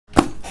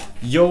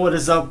Yo, what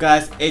is up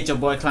guys, it's your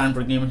boy Clan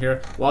Gamer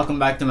here. Welcome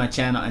back to my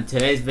channel. In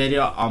today's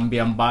video I'm gonna be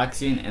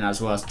unboxing and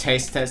as well as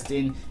taste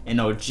testing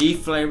an OG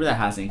flavor that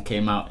hasn't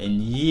came out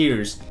in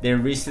years. They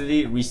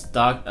recently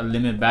restocked a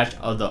limited batch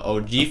of the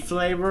OG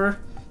flavor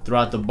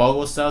throughout the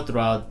BOGO sale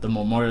throughout the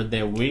Memorial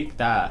Day week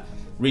that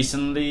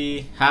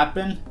recently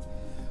happened.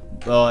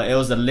 It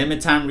was a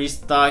limited time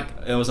restock.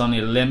 It was only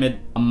a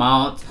limited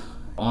amount,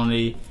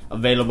 only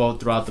available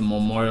throughout the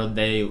Memorial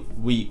Day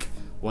week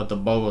with the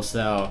BOGO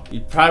sale.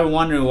 You're probably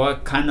wondering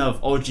what kind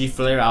of OG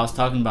flavor I was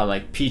talking about,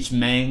 like peach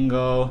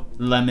mango,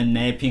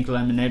 lemonade, pink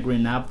lemonade,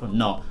 green apple.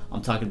 No,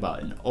 I'm talking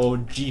about an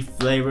OG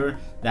flavor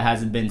that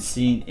hasn't been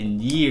seen in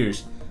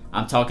years.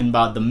 I'm talking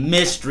about the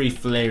mystery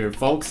flavor,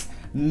 folks.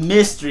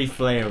 Mystery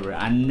flavor.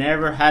 I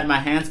never had my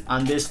hands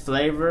on this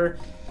flavor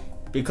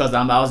because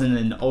I wasn't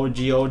an OG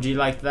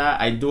like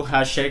that. I do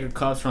have shaker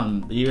cups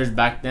from years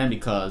back then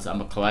because I'm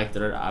a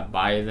collector. I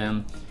buy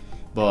them.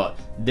 But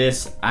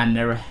this I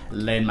never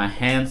laid my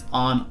hands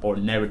on or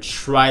never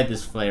tried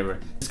this flavor.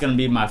 It's gonna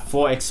be my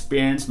full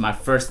experience, my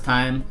first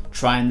time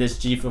trying this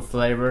GFUEL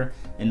flavor,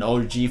 an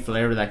OG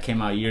flavor that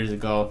came out years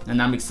ago.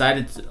 And I'm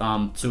excited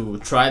to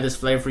try this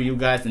flavor for you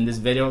guys in this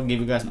video, give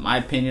you guys my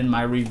opinion,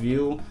 my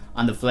review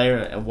on the flavor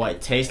and what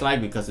it tastes like,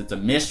 because it's a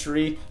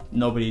mystery.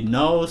 Nobody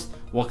knows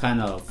what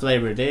kind of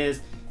flavor it is.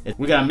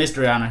 We got a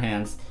mystery on our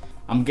hands.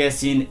 I'm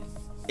guessing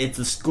it's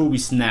a Scooby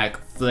snack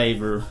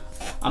flavor.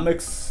 I'm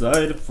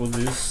excited for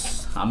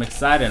this. I'm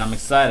excited.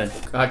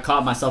 I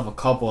caught myself a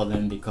couple of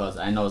them because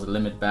I know it's a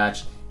limited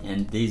batch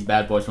and these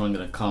bad boys weren't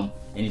gonna come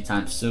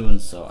anytime soon,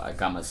 so I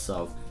got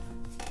myself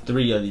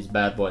 3 of these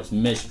bad boys,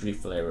 mystery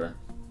flavor.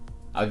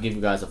 I'll give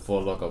you guys a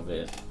full look of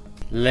it.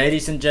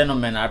 Ladies and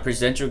gentlemen, I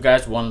present you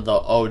guys one of the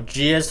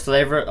OGest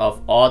flavor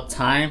of all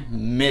time,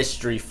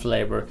 mystery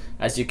flavor.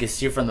 As you can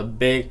see from the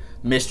big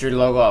mystery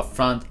logo up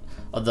front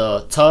of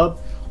the tub,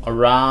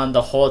 around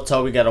the whole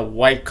tub we got a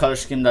white color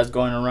scheme that's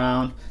going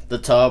around the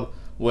tub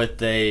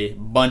with a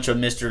bunch of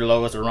mystery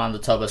logos around the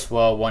tub as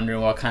well, wondering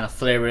what kind of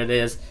flavor it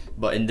is.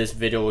 But in this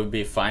video we'll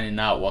be finding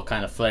out what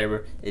kind of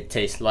flavor it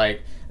tastes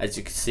like. As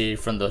you can see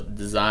from the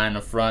design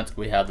up front,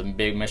 we have the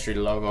big mystery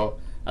logo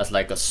as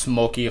like a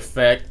smoky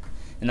effect,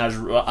 and as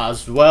well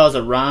as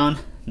around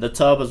the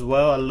tub as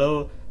well, a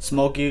little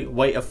smoky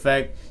white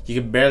effect. You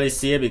can barely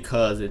see it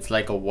because it's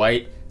like a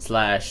white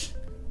slash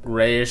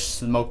grayish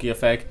smoky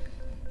effect,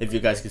 if you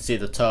guys can see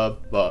the tub,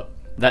 but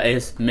that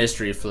is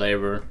mystery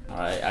flavor.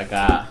 Alright, I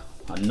got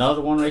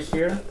another one right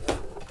here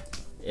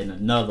and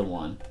another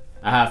one.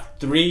 I have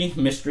 3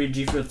 mystery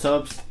GFUEL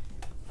tubs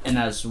and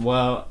as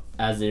well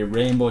as a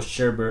rainbow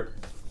sherbet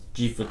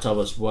GFUEL tub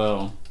as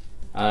well.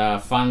 I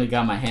finally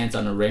got my hands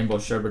on a rainbow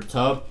sherbet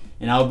tub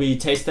and I'll be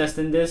taste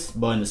testing this,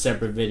 but in a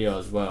separate video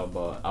as well.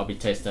 But I'll be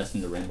taste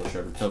testing the rainbow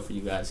sherbet tub for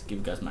you guys, give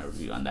you guys my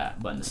review on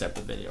that, but in a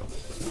separate video.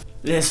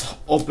 Let's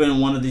open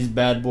one of these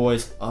bad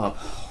boys up.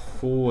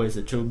 Ooh, it's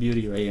a true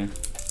beauty right here.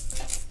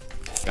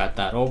 Got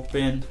that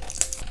open.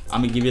 I'm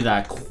gonna give you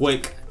that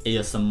quick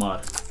ASMR.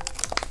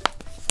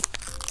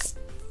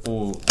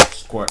 Ooh,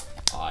 squirt.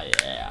 Oh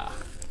yeah.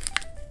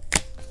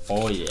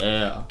 Oh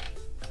yeah.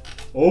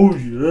 Oh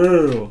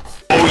yeah.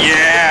 Oh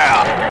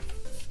yeah.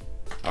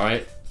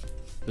 Alright,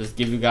 let's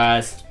give you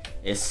guys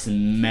a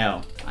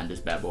smell on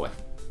this bad boy.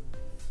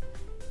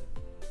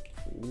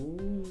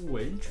 Ooh,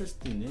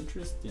 interesting.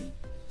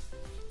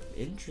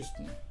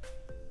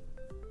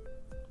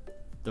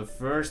 The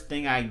first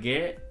thing I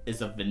get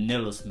is a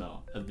vanilla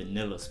smell.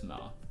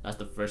 That's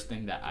the first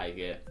thing that I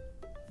get.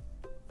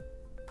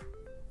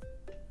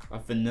 A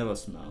vanilla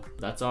smell.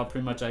 That's all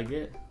pretty much I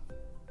get.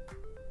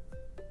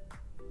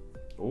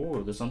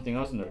 Oh, there's something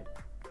else in there.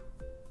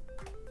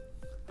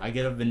 I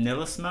get a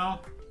vanilla smell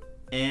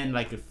and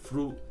like a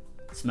fruit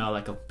smell,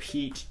 like a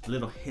peach, a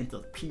little hint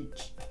of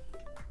peach.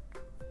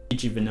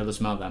 Peachy vanilla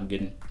smell that I'm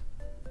getting.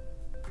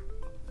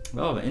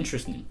 Oh,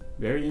 interesting.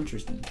 Very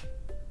interesting.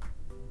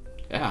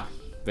 Yeah.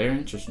 Very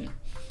interesting.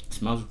 It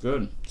smells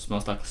good. It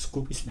smells like a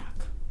Scooby snack.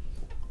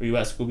 Where you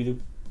at, Scooby-Doo?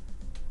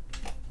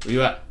 Where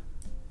you at?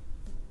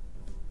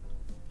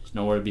 There's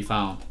nowhere to be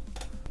found.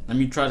 Let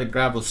me try to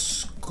grab a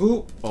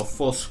scoop, a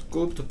full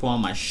scoop to put on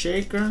my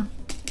shaker.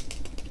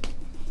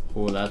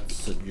 Oh,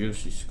 that's a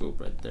juicy scoop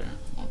right there.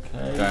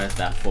 Okay. Guys,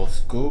 that full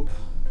scoop.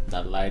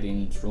 That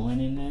lighting's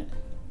ruining it.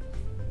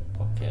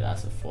 Okay,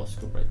 that's a full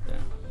scoop right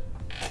there.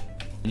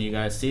 Can you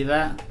guys see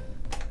that?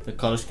 The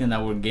color scheme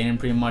that we're getting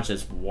pretty much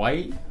is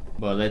white.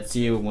 But let's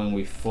see when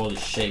we fully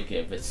shake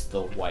it if it's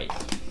still white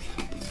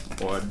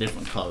or a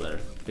different color,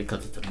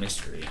 because it's a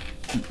mystery.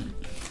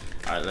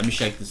 Alright, let me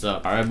shake this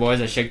up. Alright boys,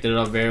 I shaked it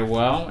up very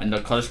well, and the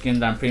color scheme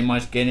that I'm pretty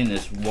much getting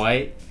is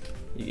white.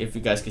 If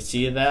you guys can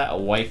see that, a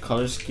white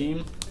color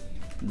scheme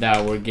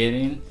that we're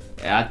getting.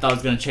 I thought it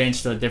was gonna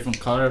change to a different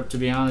color, to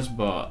be honest,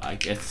 but I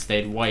guess it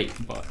stayed white.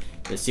 But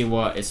let's see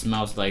what it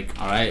smells like.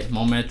 Alright,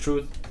 moment of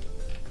truth.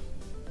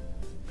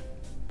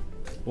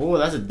 Oh,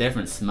 that's a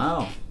different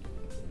smell.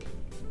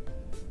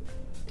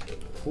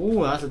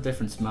 Ooh, that's a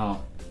different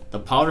smell. The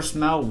powder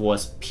smell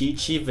was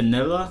peachy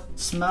vanilla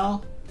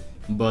smell,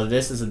 but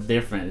this is a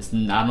different.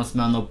 I don't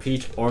smell no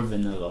peach or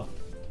vanilla.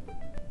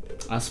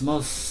 I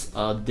smell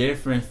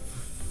different.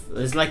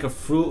 It's like a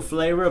fruit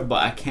flavor,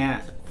 but I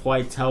can't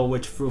quite tell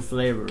which fruit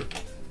flavor.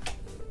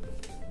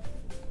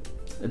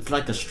 It's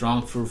like a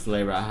strong fruit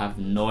flavor. I have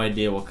no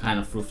idea what kind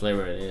of fruit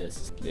flavor it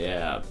is.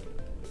 Yeah,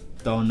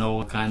 don't know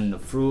what kind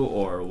of fruit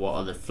or what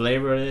other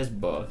flavor it is,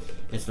 but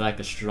it's like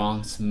a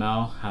strong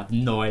smell. I have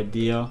no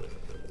idea,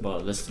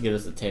 but let's give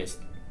this a taste.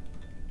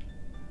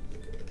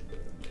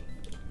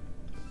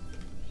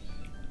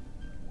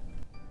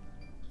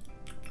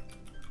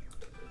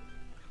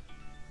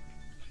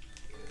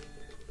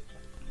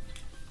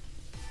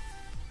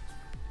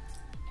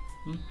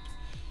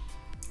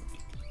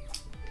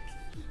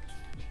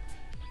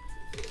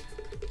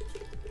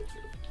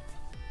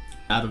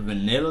 Out of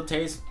vanilla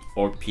taste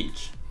or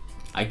peach.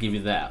 I give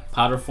you that.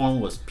 Powder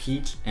form was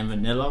peach and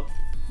vanilla,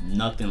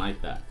 nothing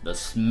like that. The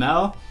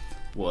smell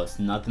was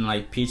nothing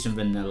like peach and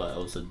vanilla.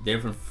 It was a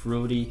different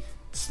fruity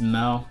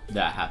smell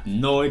that I have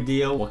no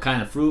idea what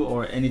kind of fruit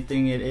or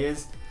anything it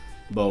is.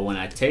 But when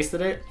I tasted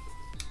it,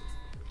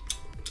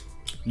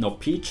 no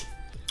peach,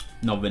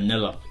 no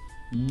vanilla,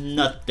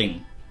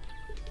 nothing.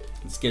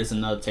 Let's give this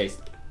another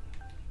taste.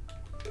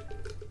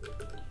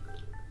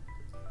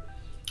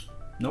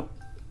 Nope.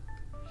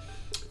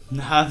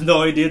 I have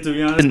no idea, to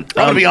be honest. I'm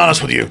gonna be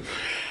honest with you.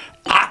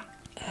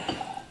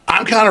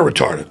 I'm kind of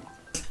retarded.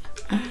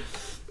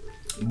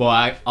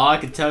 But all I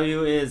can tell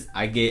you is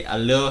I get a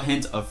little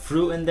hint of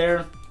fruit in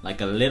there,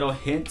 like a little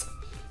hint,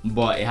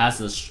 but it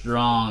has a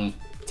strong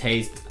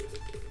taste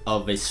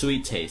of a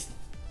sweet taste.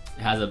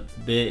 It has a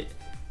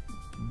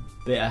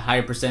a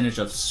higher percentage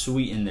of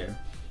sweet in there,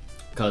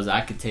 because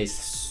I could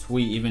taste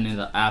sweet even in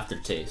the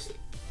aftertaste.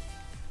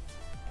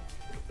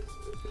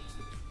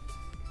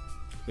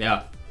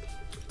 Yeah.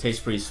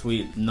 Tastes pretty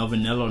sweet. No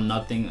vanilla or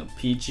nothing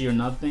peachy or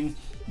nothing,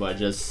 but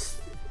just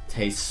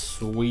tastes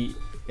sweet.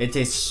 It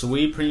tastes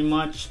sweet pretty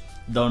much.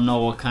 Don't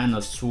know what kind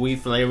of sweet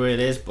flavor it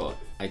is, but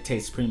it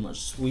tastes pretty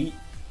much sweet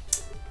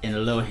and a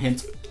little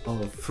hint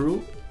of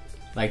fruit.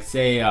 Like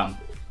say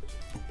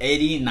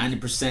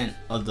 80-90%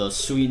 of the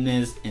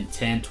sweetness and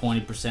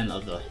 10-20%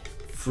 of the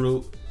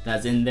fruit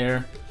that's in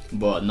there,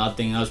 but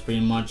nothing else pretty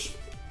much.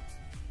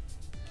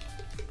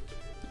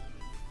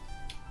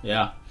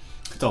 Yeah,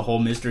 it's a whole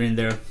mystery in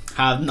there.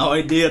 I have no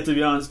idea, to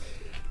be honest.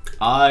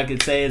 All I can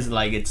say is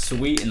like it's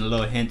sweet and a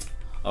little hint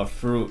of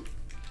fruit.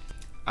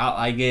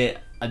 I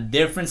get a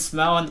different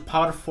smell in the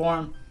powder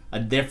form, a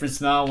different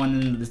smell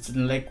when it's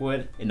in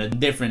liquid, and a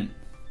different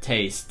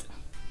taste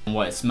and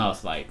what it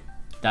smells like.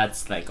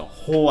 That's like a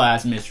whole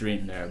ass mystery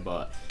in there,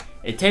 but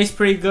it tastes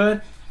pretty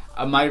good.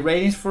 My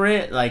ratings for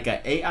it, like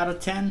an 8 out of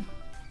 10,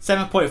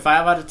 7.5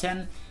 out of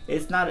 10.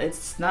 It's not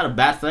a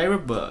bad flavor,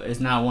 but it's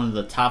not one of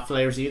the top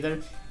flavors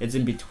either. It's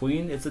in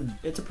between. It's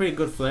a pretty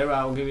good flavor.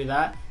 I will give you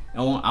that.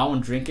 I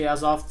won't drink it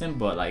as often,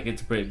 but like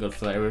it's a pretty good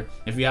flavor.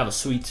 If you have a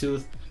sweet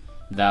tooth,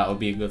 that would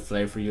be a good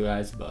flavor for you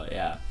guys. But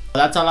yeah,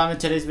 that's all I have in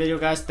today's video,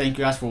 guys. Thank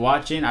you guys for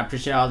watching. I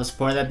appreciate all the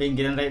support that I've been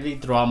getting lately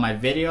throughout my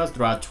videos,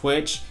 throughout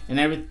Twitch and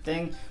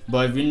everything.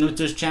 But if you're new to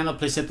this channel,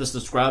 please hit the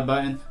subscribe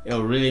button.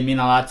 It'll really mean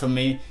a lot to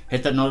me.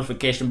 Hit the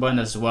notification button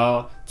as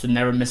well to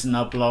never miss an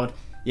upload.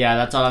 Yeah,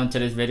 that's all on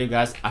today's video,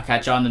 guys. I'll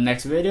catch you on the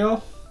next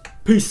video.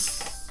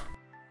 Peace.